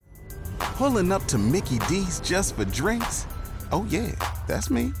Pulling up to Mickey D's just for drinks? Oh yeah,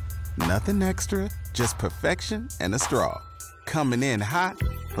 that's me. Nothing extra, just perfection and a straw. Coming in hot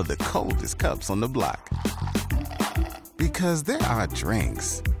for the coldest cups on the block. Because there are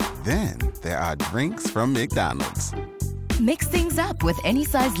drinks. Then there are drinks from McDonald's. Mix things up with any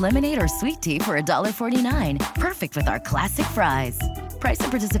size lemonade or sweet tea for $1.49. Perfect with our classic fries. Price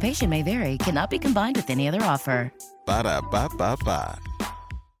and participation may vary. Cannot be combined with any other offer. Ba-da-ba-ba-ba.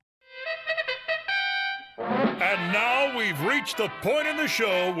 And now we've reached the point in the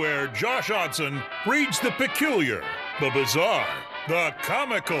show where Josh Odson reads the peculiar, the bizarre, the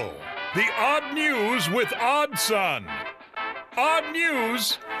comical, the odd news with Odd Son. Odd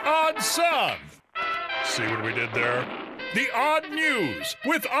news, Odd Son. See what we did there? The odd news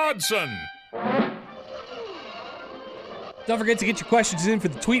with Oddson. Don't forget to get your questions in for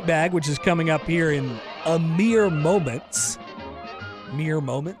the tweet bag, which is coming up here in a mere moments. Mere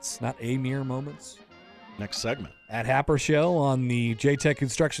moments, not a mere moments. Next segment. At Happer Show on the JTech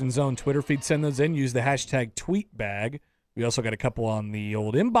Construction Zone Twitter feed. Send those in. Use the hashtag tweetbag. We also got a couple on the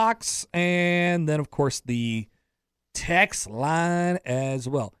old inbox. And then, of course, the text line as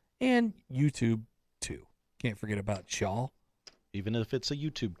well. And YouTube, too. Can't forget about Shaw. Even if it's a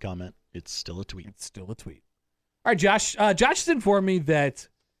YouTube comment, it's still a tweet. It's still a tweet. All right, Josh. Josh has informed me that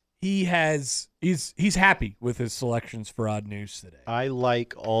he's happy with his selections for Odd News today. I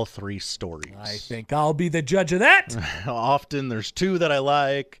like all three stories. I think I'll be the judge of that. Often there's two that I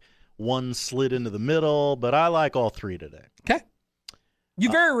like. One slid into the middle, but I like all three today. Okay. You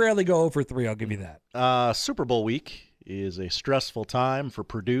very rarely go over 3, I'll give you that. Super Bowl week is a stressful time for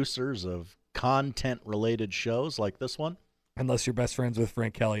producers of content-related shows like this one. Unless you're best friends with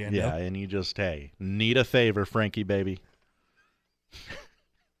Frank Kelly. Yeah, and you just, hey, need a favor, Frankie, baby.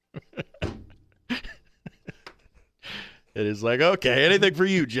 It is like, okay, anything for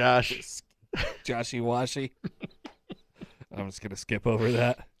you, Josh. Joshy Washy. I'm just going to skip over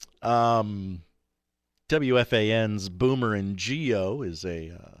that. WFAN's Boomer and Geo is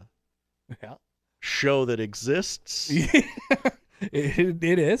a show that exists. It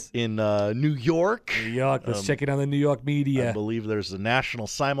is. In New York. New York. Let's check it on the New York media. I believe there's a national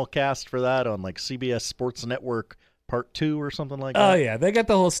simulcast for that on like CBS Sports Network Part 2 or something like that. Oh, yeah. They got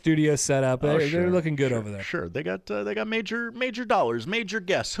the whole studio set up. They're looking good over there. Sure. They got major dollars, major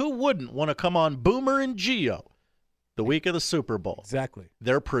guests. Who wouldn't want to come on Boomer and Geo the week of the Super Bowl? Exactly.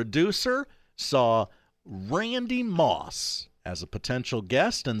 Their producer saw Randy Moss as a potential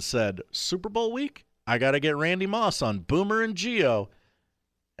guest and said, Super Bowl week? I got to get Randy Moss on Boomer and Geo.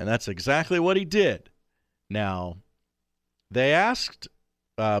 And that's exactly what he did. Now, they asked,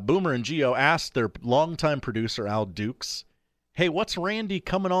 Boomer and Geo asked their longtime producer, Al Dukes, hey, what's Randy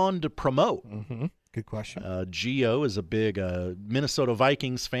coming on to promote? Mm-hmm. Good question. Geo is a big Minnesota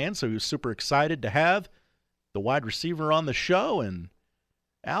Vikings fan, so he was super excited to have the wide receiver on the show. And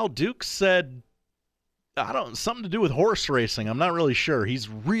Al Dukes said, something to do with horse racing. I'm not really sure. He's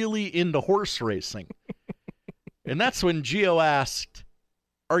really into horse racing. And that's when Geo asked,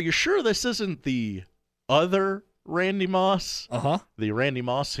 are you sure this isn't the other Randy Moss? Uh-huh. The Randy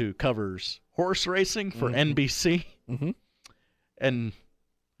Moss who covers horse racing for NBC? Mm-hmm. And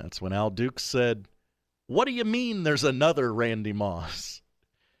that's when Al Dukes said, what do you mean there's another Randy Moss?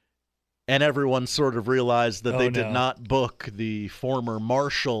 And everyone sort of realized that they did not book the former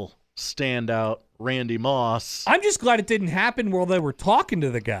Marshall standout Randy Moss. I'm just glad it didn't happen while they were talking to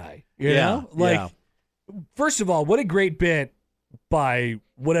the guy. You know? Like, first of all, what a great bit by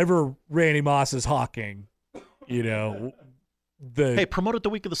whatever Randy Moss is hawking. You know, hey, promote it the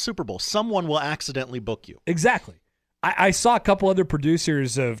week of the Super Bowl. Someone will accidentally book you. Exactly. I saw a couple other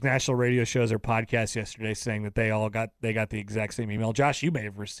producers of national radio shows or podcasts yesterday saying that they got the exact same email. Josh, you may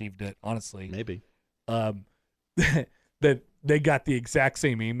have received it, honestly. Maybe. That they got the exact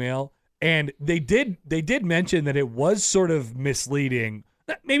same email. And they did mention that it was sort of misleading.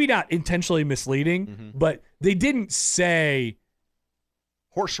 Maybe not intentionally misleading, but they didn't say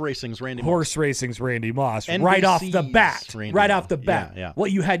Horse racing's Randy Moss NBC's right off the bat. Randy right Moss. off the bat. Yeah. What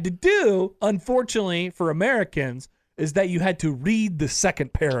you had to do, unfortunately for Americans, is that you had to read the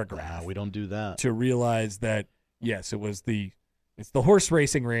second paragraph. We don't do that. To realize that, yes, it's the horse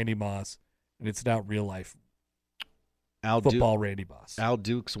racing Randy Moss, and it's not real life football Randy Moss. Al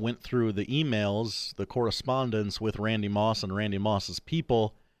Dukes went through the emails, the correspondence with Randy Moss and Randy Moss's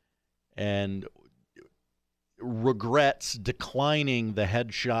people, and regrets declining the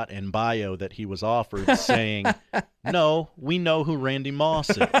headshot and bio that he was offered, saying, no, we know who Randy Moss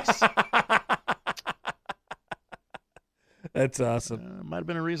is. That's awesome. Might have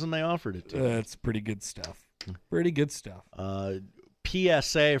been a reason they offered it to him. That's pretty good stuff. Pretty good stuff.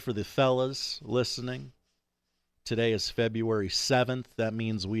 PSA for the fellas listening. Today is February 7th. That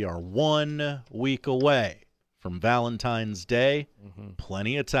means we are 1 week away from Valentine's Day.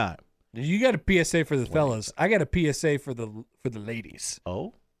 Plenty of time. You got a PSA for the fellas. I got a PSA for the ladies.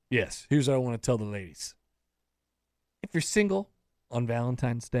 Oh? Yes. Here's what I want to tell the ladies. If you're single on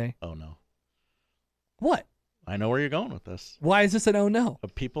Valentine's Day. Oh, no. What? I know where you're going with this. Why is this an oh no?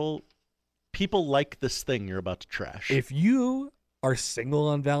 People like this thing you're about to trash. If you are single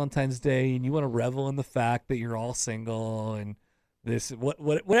on Valentine's Day and you want to revel in the fact that you're all single and this,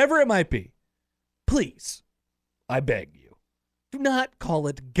 whatever it might be, please, I beg you, do not call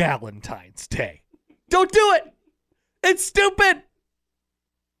it Galentine's Day. Don't do it. It's stupid.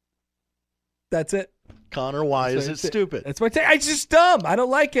 That's it. Connor, why is it stupid? That's my take. It's just dumb. I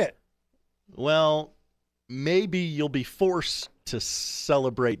don't like it. Well, maybe you'll be forced to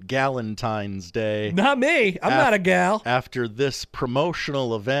celebrate Galentine's Day. Not me. I'm not a gal. After this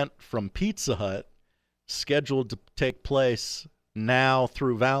promotional event from Pizza Hut, scheduled to take place now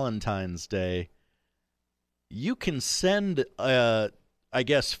through Valentine's Day, you can send, I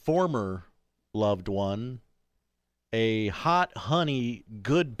guess, former loved one a hot honey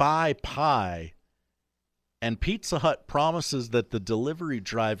goodbye pie, and Pizza Hut promises that the delivery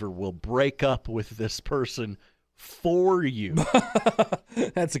driver will break up with this person for you.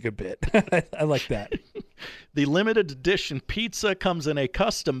 That's a good bit. I like that. The limited edition pizza comes in a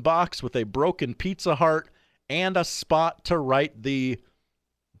custom box with a broken Pizza Heart and a spot to write the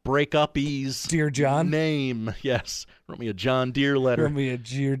breakup-ease Dear John name. Yes. Wrote me a John Deere letter. Wrote me a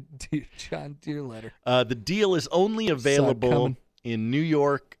John Deere letter. The deal is only available in New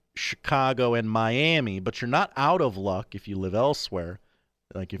York, Chicago, and Miami, but you're not out of luck if you live elsewhere,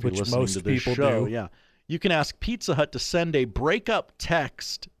 like if you're listening to this show. Do. Yeah. You can ask Pizza Hut to send a breakup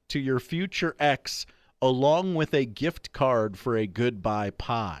text to your future ex along with a gift card for a goodbye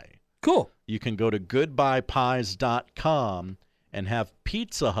pie. Cool. You can go to goodbyepies.com and have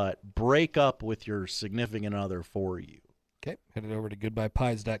Pizza Hut break up with your significant other for you. Okay, headed over to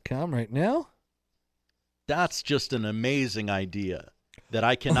goodbyepies.com right now. That's just an amazing idea that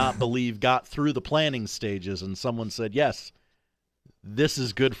I cannot believe got through the planning stages and someone said, yes, this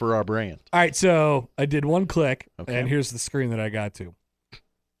is good for our brand. All right, so I did one click, okay, and here's the screen that I got to.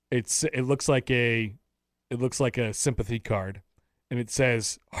 It looks like a sympathy card, and it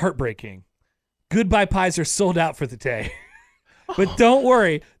says heartbreaking. Goodbye pies are sold out for the day. But don't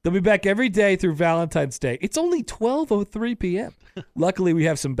worry, they'll be back every day through Valentine's Day. It's only 12:03 p.m. Luckily, we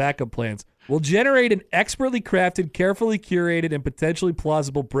have some backup plans. We'll generate an expertly crafted, carefully curated, and potentially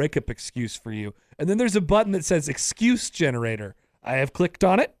plausible breakup excuse for you. And then there's a button that says excuse generator. I have clicked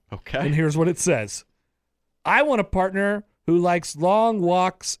on it. Okay. And here's what it says. I want a partner who likes long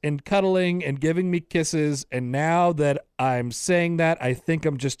walks and cuddling and giving me kisses. And now that I'm saying that, I think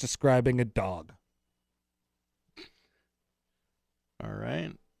I'm just describing a dog. All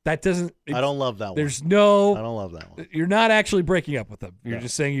right. That doesn't. I don't love that one. There's no. I don't love that one. You're not actually breaking up with them. You're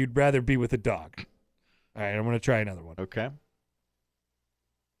just saying you'd rather be with a dog. All right, I'm going to try another one. Okay.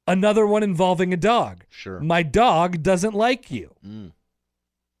 Another one involving a dog. Sure. My dog doesn't like you.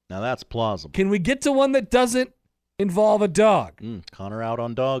 Now that's plausible. Can we get to one that doesn't involve a dog? Connor out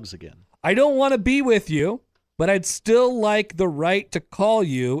on dogs again. I don't want to be with you, but I'd still like the right to call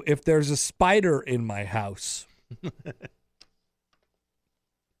you if there's a spider in my house. All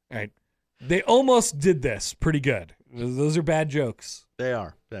right. They almost did this pretty good. Those are bad jokes. They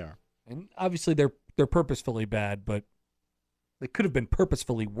are. And obviously they're purposefully bad, but they could have been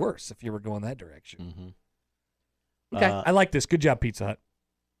purposefully worse if you were going that direction. Okay. I like this. Good job, Pizza Hut.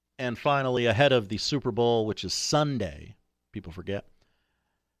 And finally, ahead of the Super Bowl, which is Sunday, people forget,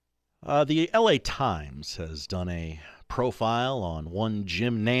 the LA Times has done a profile on one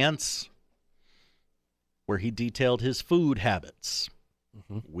Jim Nantz where he detailed his food habits.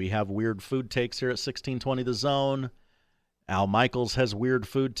 We have weird food takes here at 1620 The Zone. Al Michaels has weird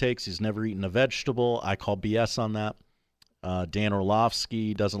food takes. He's never eaten a vegetable. I call BS on that. Dan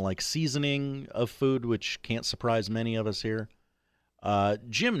Orlovsky doesn't like seasoning of food, which can't surprise many of us here.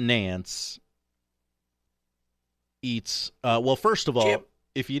 Jim Nantz eats. Well, first of all,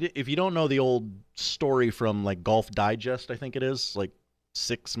 if you don't know the old story from like Golf Digest, I think it is like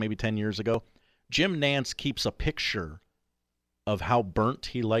 6, maybe 10 years ago, Jim Nantz keeps a picture of how burnt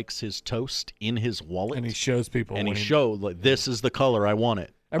he likes his toast in his wallet. And he shows people. And he showed, like, this is the color I want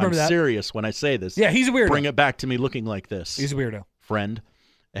it. I'm serious when I say this. Yeah, he's a weirdo. Bring it back to me looking like this. He's a weirdo. Friend.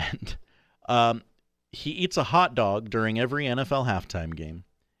 And he eats a hot dog during every NFL halftime game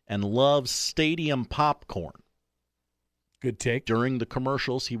and loves stadium popcorn. Good take. During the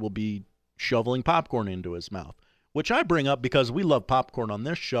commercials, he will be shoveling popcorn into his mouth. which I bring up because we love popcorn on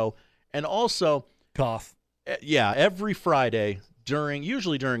this show. And also, Cough. yeah, every Friday,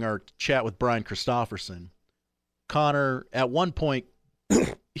 usually during our chat with Brian Christopherson, Connor, at one point,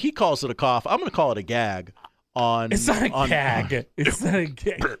 he calls it a cough. I'm going to call it a gag. It's not a gag. It's not a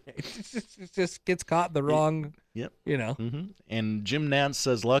gag. It just gets caught in the wrong, Yep. Mm-hmm. And Jim Nantz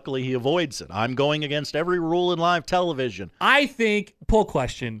says, luckily, he avoids it. I'm going against every rule in live television. I think, poll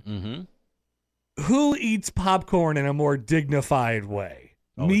question, who eats popcorn in a more dignified way?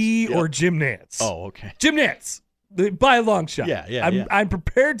 Me or Jim Nantz? Oh, okay. Jim Nantz, by a long shot. Yeah. I'm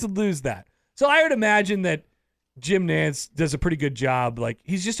prepared to lose that. So I would imagine that Jim Nantz does a pretty good job. Like,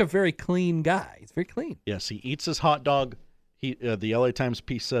 he's just a very clean guy. He's very clean. Yes, he eats his hot dog. The LA Times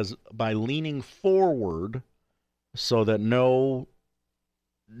piece says by leaning forward so that no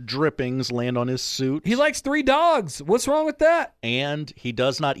drippings land on his suit. He likes 3 dogs. What's wrong with that? And he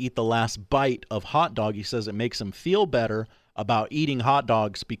does not eat the last bite of hot dog. He says it makes him feel better about eating hot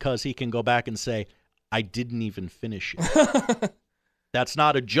dogs because he can go back and say, I didn't even finish it. That's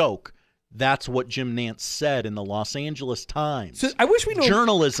not a joke. That's what Jim Nantz said in the Los Angeles Times. So I wish we knew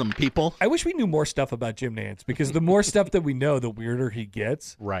journalism, people. I wish we knew more stuff about Jim Nantz, because the more stuff that we know, the weirder he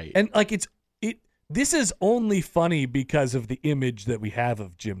gets. Right. And like this is only funny because of the image that we have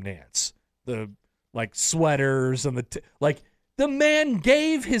of Jim Nantz. The like sweaters and the man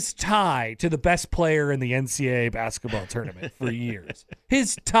gave his tie to the best player in the NCAA basketball tournament for years.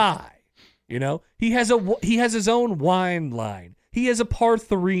 His tie, he has his own wine line. He has a par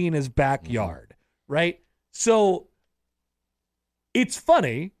 3 in his backyard, right? So it's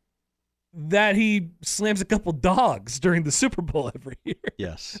funny that he slams a couple dogs during the Super Bowl every year.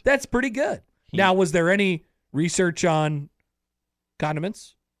 Yes. That's pretty good. Now, was there any research on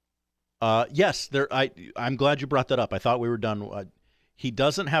condiments? Yes. I'm glad you brought that up. I thought we were done. He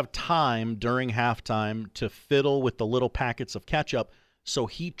doesn't have time during halftime to fiddle with the little packets of ketchup, so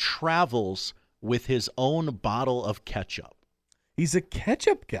he travels with his own bottle of ketchup. He's a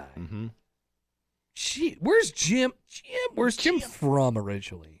ketchup guy. Mm-hmm. Gee, where's Jim? Where's Jim from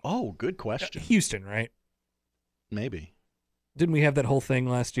originally? Oh, good question. Houston, right? Maybe. Didn't we have that whole thing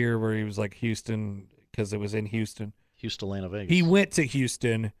last year where he was like Houston because it was in Houston? Houston, Atlanta, Vegas. He went to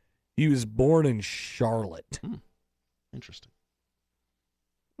Houston. He was born in Charlotte. Interesting.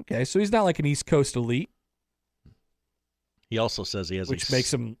 Okay, so he's not like an East Coast elite. He also says he has which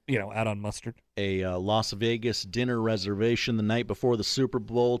makes him, out on mustard. A Las Vegas dinner reservation the night before the Super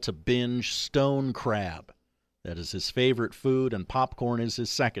Bowl to binge stone crab. That is his favorite food, and popcorn is his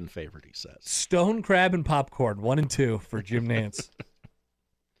second favorite, he says. Stone crab and popcorn, 1 and 2 for Jim Nantz.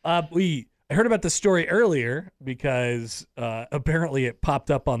 I heard about this story earlier because apparently it popped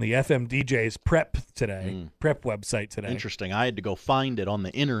up on the FMDJ's prep website today. Interesting. I had to go find it on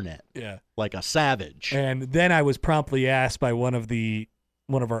the internet. Yeah. Like a savage. And then I was promptly asked by one of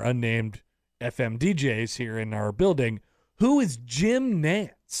our unnamed FMDJs here in our building, who is Jim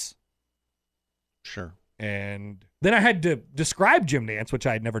Nantz? Sure. And then I had to describe Jim Nantz, which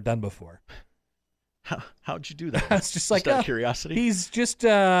I had never done before. How'd you do that? I was just like, out of curiosity. He's just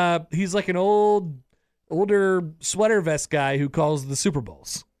he's like an older sweater vest guy who calls the Super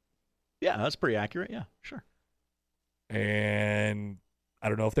Bowls. Yeah, that's pretty accurate. Yeah, sure. And I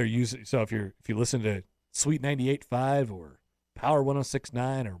don't know if they're using. So if you listen to Sweet 98.5 or Power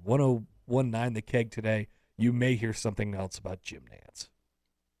 106.9 or 101.9 The Keg today, you may hear something else about Jim Nantz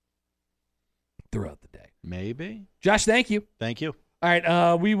throughout the day. Maybe. Josh, thank you. Thank you. All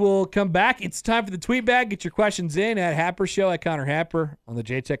right, we will come back. It's time for the tweet bag. Get your questions in at Happer Show, at Connor Happer, on the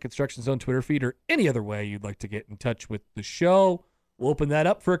JTech Construction Zone Twitter feed, or any other way you'd like to get in touch with the show. We'll open that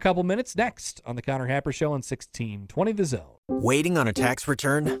up for a couple minutes next on the Connor Happer Show on 1620 The Zone. Waiting on a tax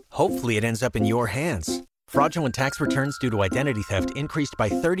return? Hopefully it ends up in your hands. Fraudulent tax returns due to identity theft increased by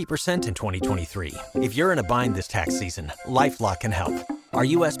 30% in 2023. If you're in a bind this tax season, LifeLock can help. Our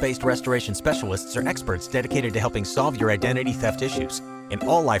U.S.-based restoration specialists are experts dedicated to helping solve your identity theft issues. And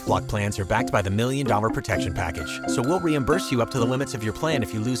all LifeLock plans are backed by the $1 Million Protection Package. So we'll reimburse you up to the limits of your plan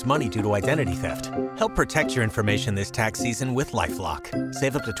if you lose money due to identity theft. Help protect your information this tax season with LifeLock.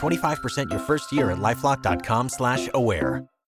 Save up to 25% your first year at LifeLock.com/aware.